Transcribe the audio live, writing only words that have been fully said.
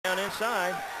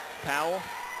inside. Powell.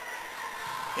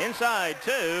 Inside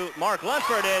to Mark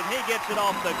Lunsford, and he gets it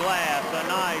off the glass. A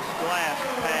nice glass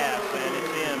pass, and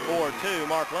it's in 4-2.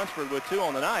 Mark Lunsford with 2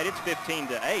 on the night. It's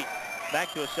 15-8.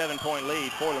 Back to a 7-point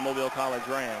lead for the Mobile College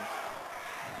Rams.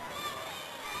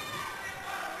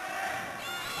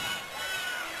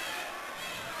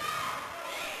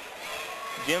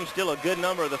 Jim, still a good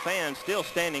number of the fans still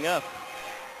standing up.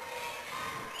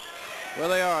 Well,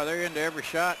 they are. They're into every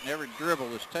shot and every dribble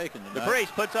that's taken tonight. The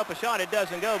Priest puts up a shot. It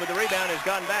doesn't go, but the rebound is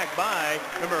gotten back by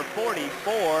number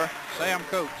 44. Sam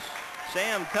Coates.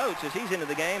 Sam Coates, as he's into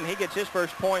the game, he gets his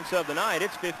first points of the night.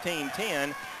 It's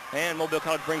 15-10, and Mobile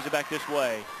College brings it back this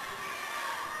way.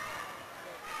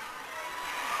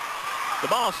 The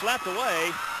ball slapped away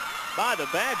by the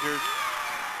Badgers.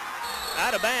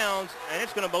 Out of bounds, and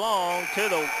it's going to belong to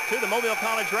the Mobile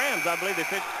College Rams. I believe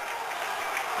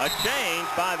a change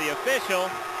by the official.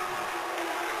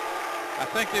 I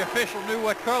think the official knew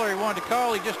what color he wanted to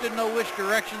call. He just didn't know which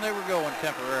direction they were going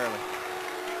temporarily.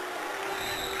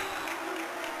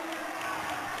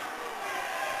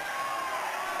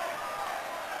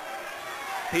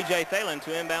 P.J. Thalen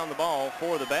to inbound the ball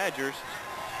for the Badgers.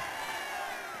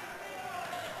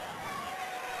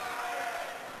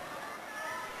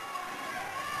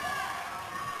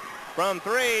 From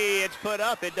 3, it's put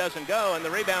up, it doesn't go, and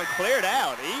the rebound cleared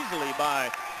out easily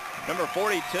by number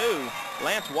 42,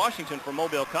 Lance Washington from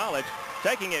Mobile College,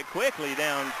 taking it quickly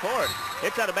down court.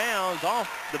 It's out of bounds off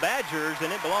the Badgers,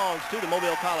 and it belongs to the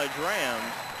Mobile College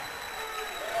Rams.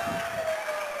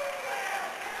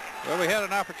 Well, we had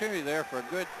an opportunity there for a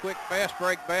good, quick, fast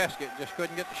break basket. Just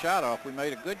couldn't get the shot off. We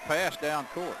made a good pass down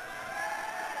court.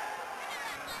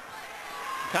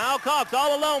 Kyle Cox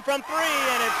all alone from 3,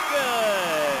 and it's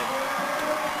good.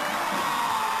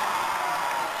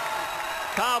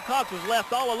 Kyle Cox was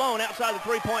left all alone outside the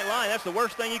three-point line. That's the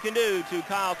worst thing you can do to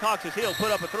Kyle Cox, is he'll put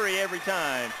up a 3 every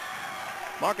time.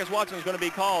 Marcus Watson is going to be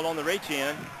called on the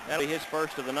reach-in. That'll be his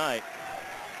first of the night.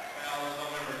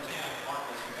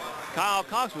 Kyle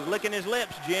Cox was licking his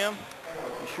lips, Jim.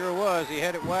 He sure was. He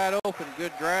had it wide open.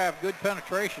 Good drive, good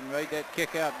penetration. Made that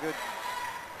kick out good.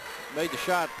 Made the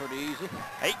shot pretty easy.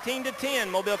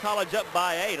 18-10, Mobile College up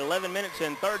by 8. 11 minutes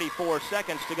and 34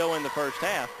 seconds to go in the first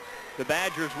half. The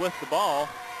Badgers with the ball.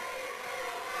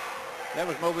 That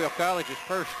was Mobile College's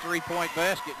first three-point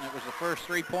basket, and it was the first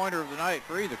three-pointer of the night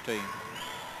for either team.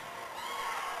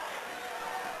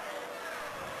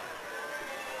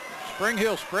 Spring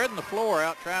Hill spreading the floor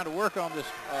out, trying to work on this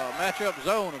matchup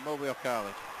zone of Mobile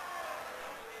College.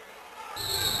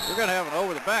 We're going to have an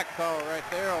over-the-back call right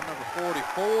there on number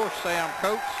 44, Sam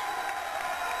Coates.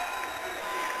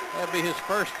 That'll be his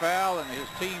first foul and his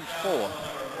team's 4.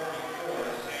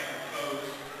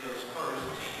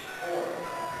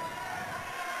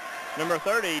 Number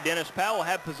 30, Dennis Powell,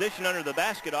 had position under the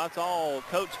basket. That's all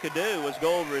Coates could do was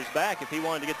go over his back if he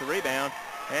wanted to get the rebound,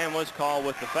 and was called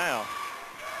with the foul.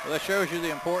 Well, that shows you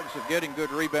the importance of getting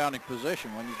good rebounding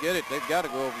position. When you get it, they've got to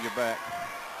go over your back.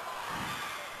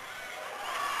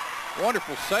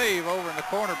 Wonderful save over in the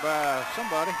corner by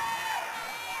somebody.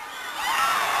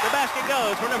 The basket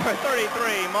goes for number 33,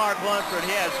 Mark Lunsford.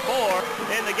 He has 4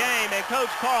 in the game, and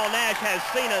Coach Carl Nash has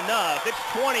seen enough. It's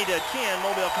 20-10,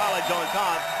 Mobile College on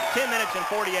top. 10 minutes and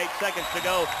 48 seconds to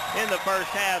go in the first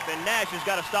half, and Nash has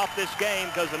got to stop this game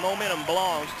because the momentum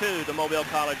belongs to the Mobile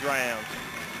College Rams.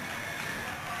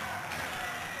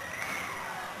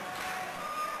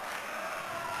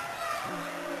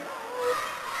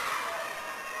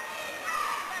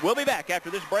 We'll be back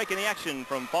after this break in the action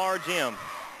from Pharr Gym.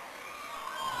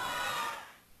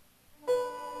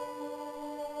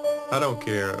 I don't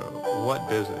care what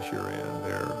business you're in,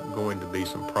 there are going to be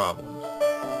some problems.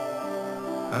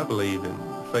 I believe in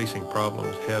facing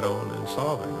problems head on and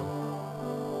solving them.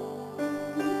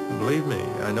 Believe me,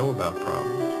 I know about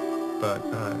problems, but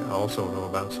I also know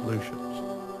about solutions.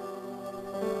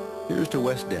 Here's to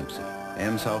Wes Dempsey,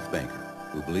 AmSouth banker,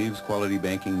 who believes quality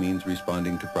banking means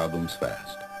responding to problems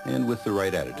fast and with the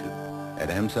right attitude. At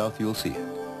AmSouth, you'll see it.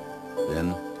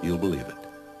 Then you'll believe it.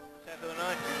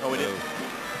 Oh, we do.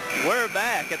 We're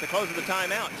back at the close of the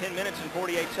timeout. 10 minutes and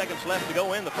 48 seconds left to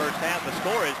go in the first half. The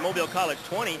score is Mobile College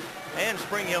 20 and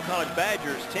Spring Hill College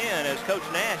Badgers 10, as Coach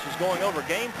Nash is going over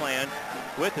game plan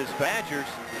with his Badgers.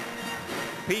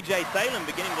 P.J. Thalen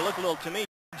beginning to look a little to me.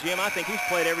 Jim, I think he's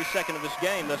played every second of this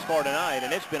game thus far tonight,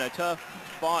 and it's been a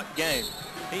tough-fought game.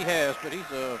 He has, but he's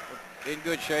in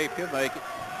good shape. He'll make it.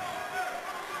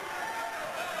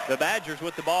 The Badgers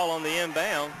with the ball on the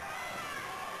inbound.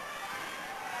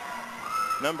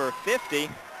 Number 50,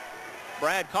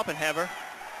 Brad Koppenhaver,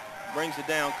 brings it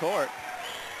down court.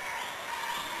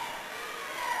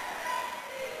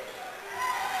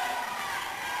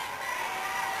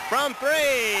 from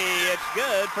three. It's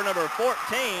good for number 14,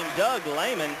 Doug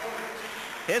Lehman.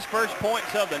 His first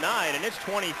points of the night, and it's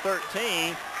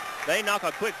 2013. They knock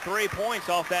a quick 3 points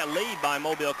off that lead by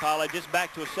Mobile College. It's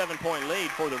back to a 7-point lead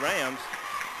for the Rams.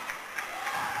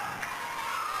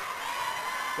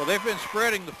 Well, they've been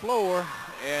spreading the floor,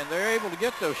 and they're able to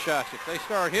get those shots. If they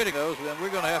start hitting those, then we're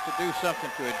going to have to do something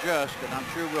to adjust, and I'm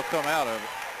sure we'll come out of it.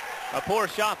 A poor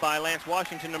shot by Lance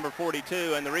Washington, number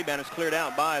 42, and the rebound is cleared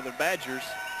out by the Badgers.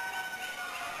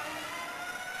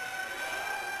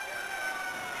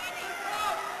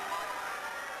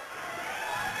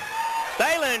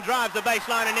 Thalen drives the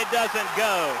baseline, and it doesn't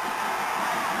go.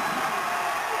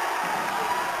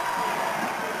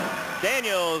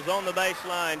 Daniels on the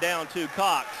baseline down to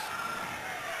Cox.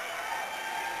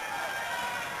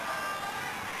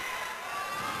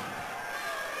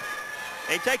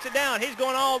 He takes it down. He's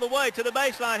going all the way to the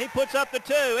baseline. He puts up the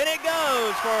two, and it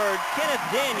goes for Kenneth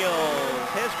Daniels.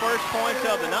 His first points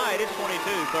of the night. It's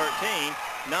 22-13.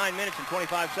 9 minutes and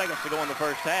 25 seconds to go in the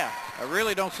first half. I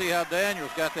really don't see how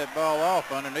Daniels got that ball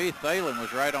off underneath. Thalen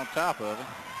was right on top of him.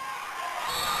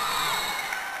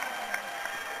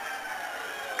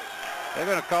 They're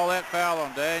going to call that foul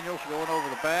on Daniels going over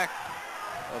the back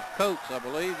of Coates, I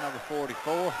believe, number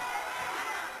 44.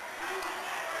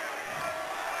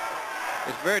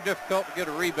 It's very difficult to get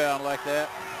a rebound like that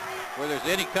where there's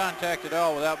any contact at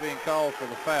all without being called for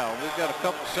the foul. We've got a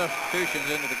couple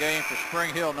substitutions into the game for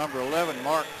Spring Hill. Number 11,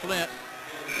 Mark Flint,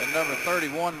 and number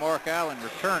 31, Mark Allen,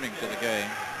 returning to the game.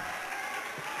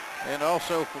 And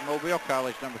also for Mobile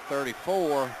College, number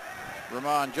 34,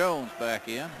 Ramon Jones back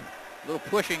in. A little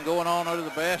pushing going on under the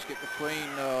basket between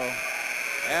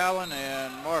Allen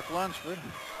and Mark Lunsford.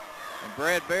 And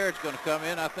Brad Baird's going to come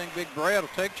in. I think Big Brad will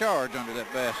take charge under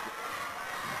that basket.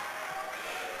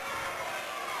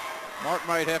 Mark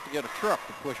might have to get a truck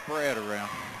to push Brad around.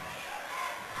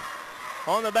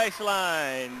 On the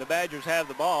baseline, the Badgers have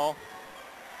the ball.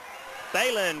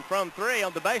 Thalen from three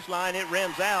on the baseline. It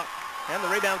rims out, and the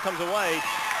rebound comes away.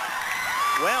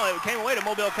 Well, it came away to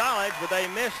Mobile College, but they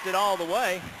missed it all the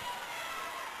way.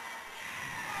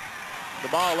 The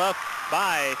ball up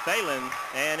by Thalen,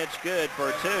 and it's good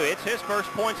for two. It's his first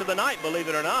points of the night, believe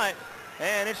it or not.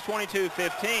 And it's 22-15,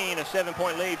 a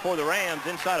 7-point lead for the Rams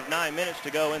inside of 9 minutes to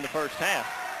go in the first half.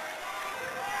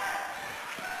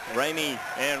 Ramey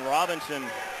and Robinson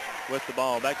with the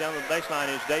ball. Back down the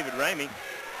baseline is David Ramey.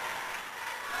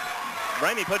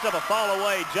 Ramey puts up a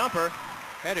fall-away jumper.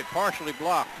 Had it partially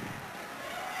blocked.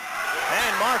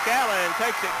 And Mark Allen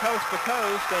takes it coast to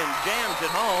coast and jams it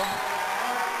home.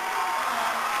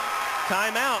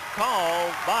 Timeout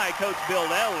called by Coach Bill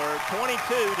Eller.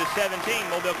 22-17.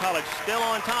 Mobile College still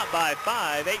on top by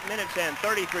 5. 8 minutes and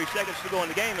 33 seconds to go in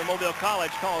the game. And Mobile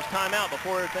College calls timeout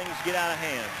before things get out of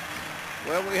hand.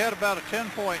 Well, we had about a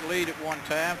 10-point lead at one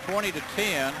time,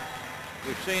 20-10.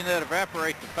 We've seen that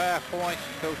evaporate to 5 points,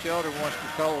 and Coach Elder wants to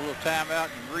call a little timeout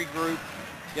and regroup,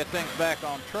 get things back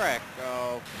on track.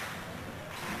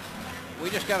 We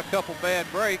just got a couple bad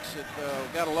breaks. It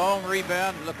got a long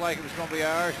rebound. It looked like it was going to be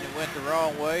ours, and it went the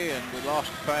wrong way, and we lost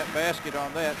the basket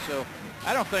on that. So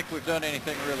I don't think we've done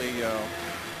anything really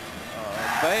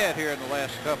bad here in the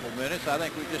last couple minutes. I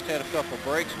think we just had a couple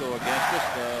breaks go against us.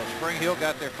 Spring Hill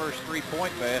got their first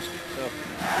 3-point basket. So,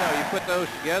 you put those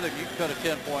together, and you can cut a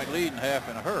 10-point lead in half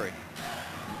in a hurry.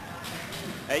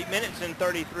 8 minutes and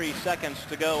 33 seconds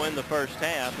to go in the first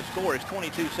half. The score is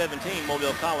 22-17,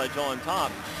 Mobile College on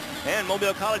top. And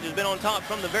Mobile College has been on top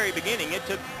from the very beginning. It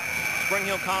took Spring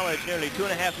Hill College nearly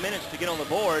 2.5 minutes to get on the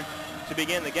board to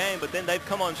begin the game, but then they've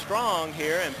come on strong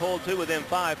here and pulled to within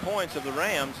 5 points of the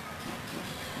Rams.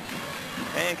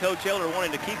 And Coach Elder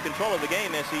wanting to keep control of the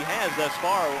game as he has thus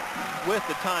far with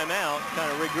the timeout,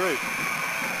 kind of regroup.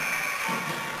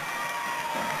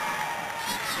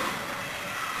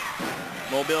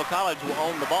 Mobile College will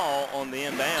own the ball on the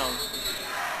inbound.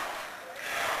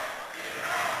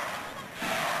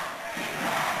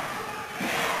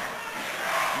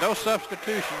 No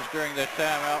substitutions during that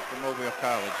timeout for Mobile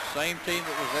College. Same team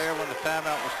that was there when the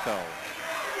timeout was called.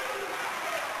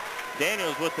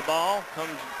 Daniels with the ball,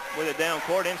 comes with it down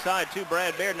court inside to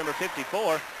Brad Baird, number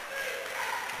 54.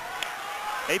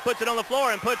 He puts it on the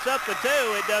floor and puts up the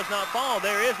two. It does not fall.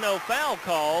 There is no foul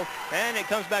call, and it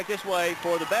comes back this way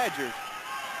for the Badgers.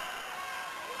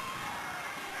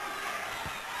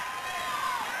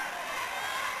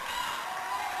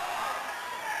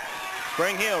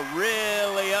 Spring Hill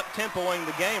really up-tempoing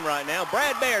the game right now.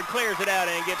 Brad Baird clears it out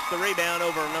and gets the rebound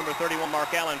over number 31,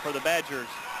 Mark Allen, for the Badgers.